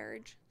unhappy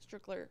marriage,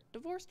 Strickler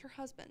divorced her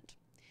husband.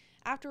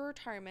 After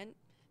retirement,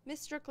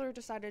 Miss Strickler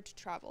decided to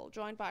travel,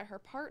 joined by her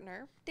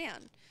partner,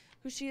 Dan,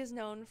 who she has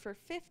known for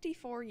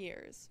 54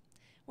 years.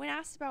 When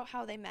asked about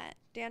how they met,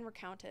 Dan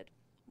recounted,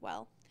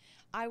 "Well,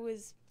 I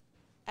was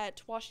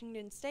at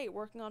Washington State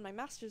working on my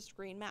master's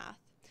degree in math,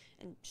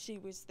 and she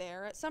was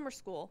there at summer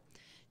school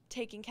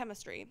taking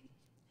chemistry.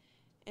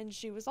 And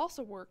she was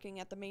also working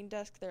at the main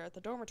desk there at the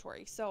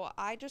dormitory, so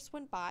I just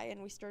went by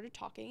and we started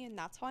talking, and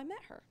that's how I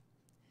met her."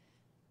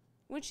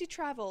 When she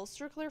travels,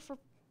 Strickler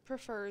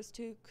prefers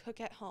to cook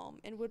at home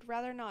and would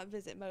rather not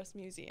visit most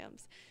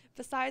museums,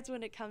 besides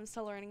when it comes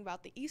to learning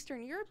about the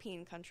Eastern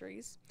European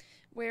countries,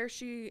 where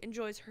she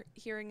enjoys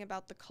hearing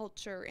about the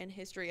culture and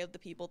history of the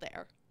people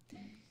there.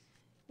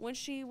 When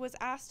she was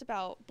asked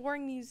about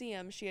boring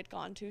museums she had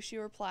gone to, she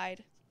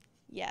replied,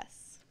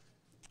 "Yes."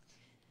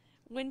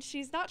 When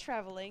she's not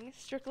traveling,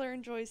 Strickler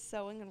enjoys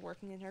sewing and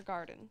working in her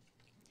garden.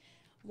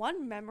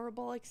 One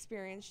memorable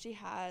experience she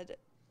had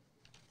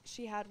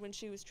when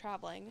she was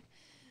traveling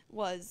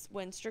was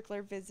when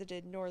Strickler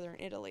visited northern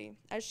Italy.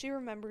 As she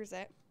remembers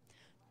it,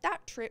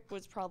 that trip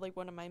was probably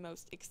one of my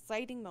most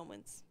exciting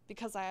moments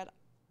because I had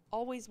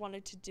always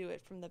wanted to do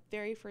it from the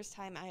very first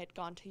time I had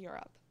gone to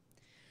Europe.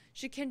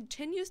 She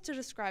continues to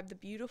describe the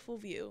beautiful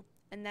view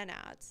and then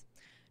adds,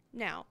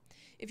 "Now,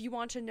 if you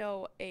want to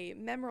know a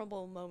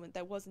memorable moment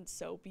that wasn't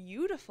so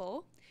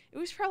beautiful, it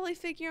was probably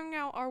figuring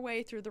out our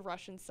way through the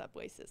Russian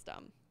subway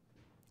system."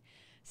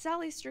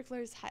 Sally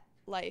Strickler's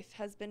life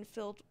has been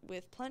filled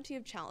with plenty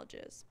of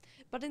challenges,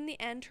 but in the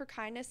end, her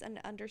kindness and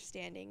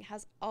understanding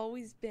has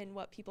always been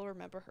what people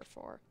remember her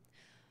for.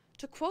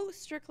 To quote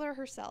Strickler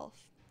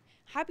herself,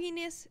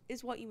 "Happiness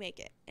is what you make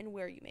it and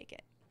where you make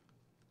it."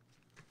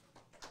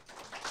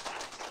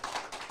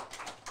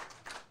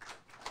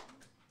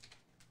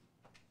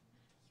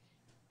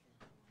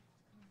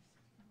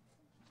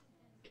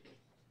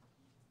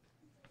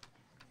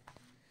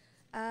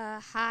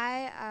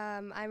 Hi,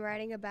 I'm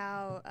writing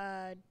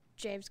about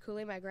James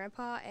Cooley, my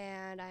grandpa,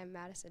 and I'm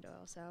Madison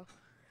Doyle. So,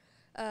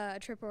 A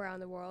Trip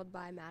Around the World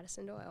by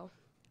Madison Doyle.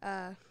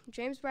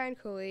 James Bryan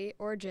Cooley,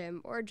 or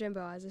Jim, or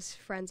Jimbo as his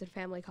friends and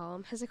family call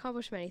him, has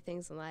accomplished many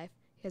things in life.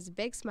 He has a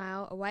big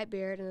smile, a white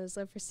beard, and has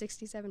lived for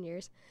 67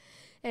 years,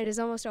 and is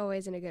almost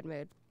always in a good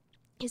mood.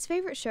 His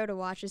favorite show to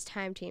watch is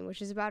Time Team,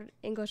 which is about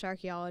English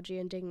archaeology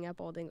and digging up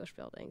old English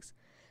buildings.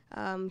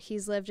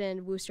 He's lived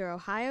in Worcester,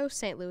 Ohio,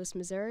 St. Louis,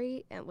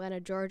 Missouri, Atlanta,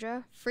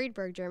 Georgia,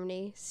 Friedberg,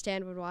 Germany,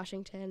 Stanwood,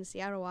 Washington,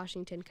 Seattle,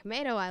 Washington,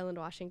 Camano Island,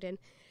 Washington,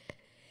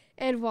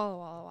 and Walla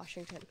Walla,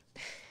 Washington.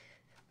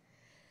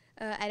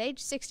 At age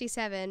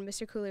 67,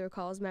 Mr. Cooley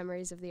recalls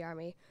memories of the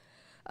Army.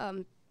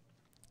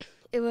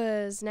 It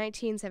was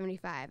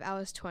 1975. I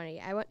was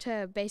 20. I went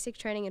to basic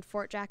training in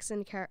Fort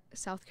Jackson,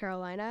 South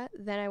Carolina.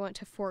 Then I went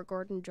to Fort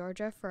Gordon,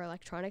 Georgia for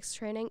electronics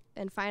training.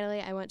 And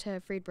finally, I went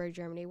to Friedberg,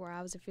 Germany, where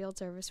I was a field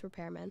service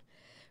repairman,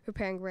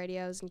 repairing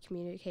radios and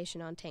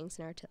communication on tanks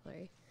and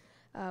artillery.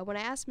 When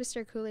I asked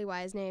Mr. Cooley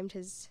why he named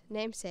his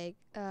namesake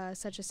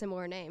such a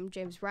similar name,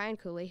 James Bryan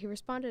Cooley, he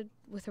responded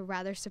with a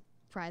rather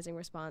surprising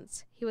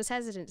response. He was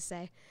hesitant to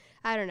say,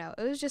 "I don't know,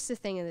 it was just a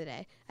thing in the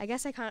day. I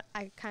guess I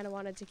kind of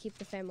wanted to keep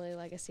the family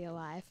legacy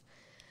alive.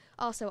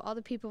 Also, all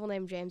the people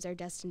named James are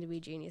destined to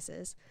be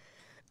geniuses."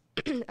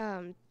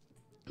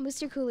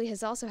 Mr. Cooley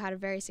has also had a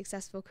very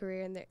successful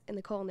career in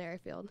the culinary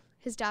field.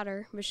 His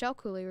daughter, Michelle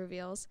Cooley,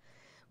 reveals,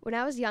 "When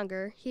I was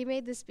younger, he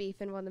made this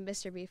beef and won the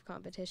Mr. Beef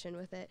competition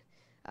with it.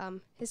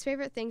 His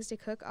favorite things to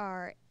cook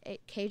are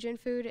Cajun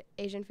food,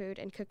 Asian food,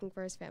 and cooking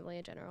for his family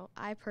in general.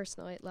 I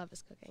personally love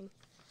his cooking."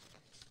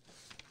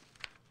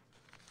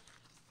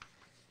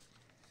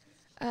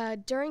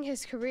 During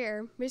his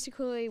career, Mr.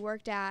 Cooley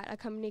worked at a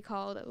company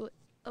called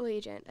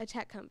Allegiant, a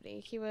tech company.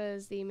 He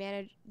was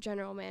the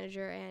general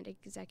manager and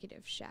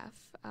executive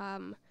chef.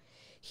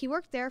 He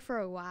worked there for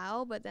a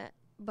while, but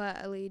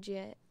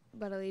Allegiant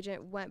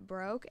went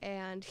broke,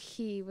 and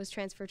he was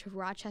transferred to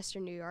Rochester,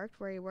 New York,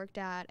 where he worked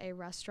at a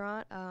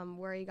restaurant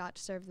where he got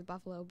to serve the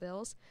Buffalo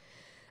Bills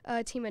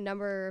team a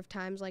number of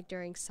times, like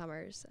during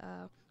summers.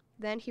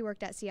 Then he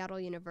worked at Seattle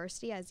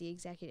University as the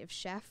executive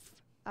chef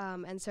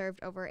and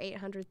served over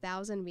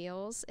 800,000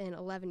 meals in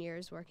 11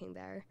 years working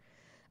there.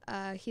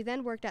 He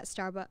then worked at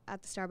the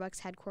Starbucks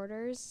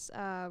headquarters,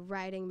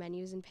 writing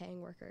menus and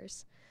paying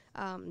workers.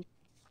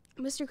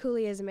 Mr.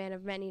 Cooley is a man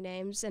of many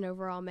names and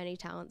overall many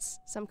talents.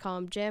 Some call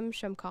him Jim,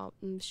 some call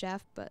him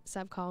Chef, but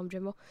some call him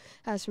Jimbo.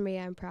 As for me,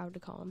 I'm proud to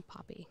call him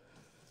Poppy.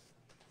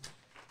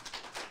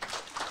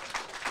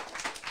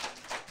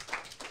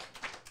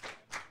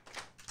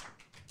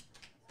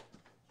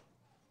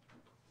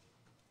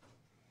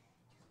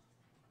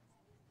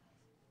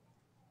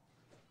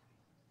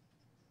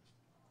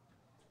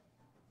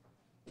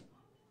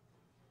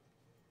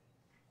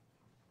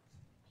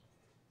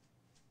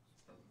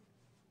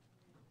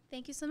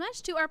 Thank you so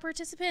much to our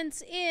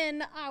participants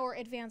in our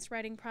Advanced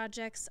Writing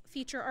Projects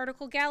feature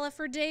article gala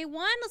for day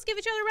 1. Let's give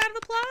each other a round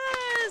of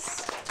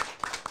applause.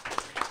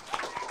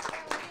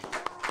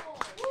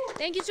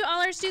 Thank you to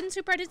all our students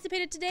who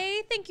participated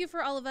today. Thank you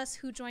for all of us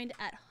who joined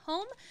at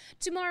home.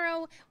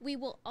 Tomorrow, we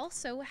will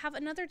also have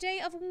another day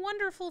of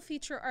wonderful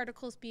feature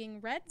articles being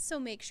read, so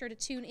make sure to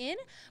tune in.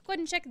 Go ahead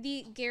and check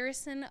the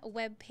Garrison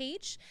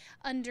webpage.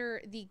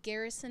 Under the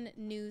Garrison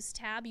News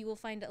tab, you will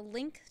find a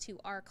link to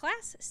our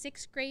class,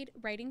 6th grade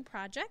writing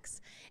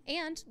projects,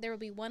 and there will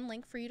be one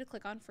link for you to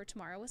click on for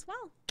tomorrow as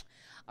well.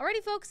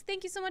 Alrighty, folks,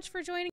 thank you so much for joining.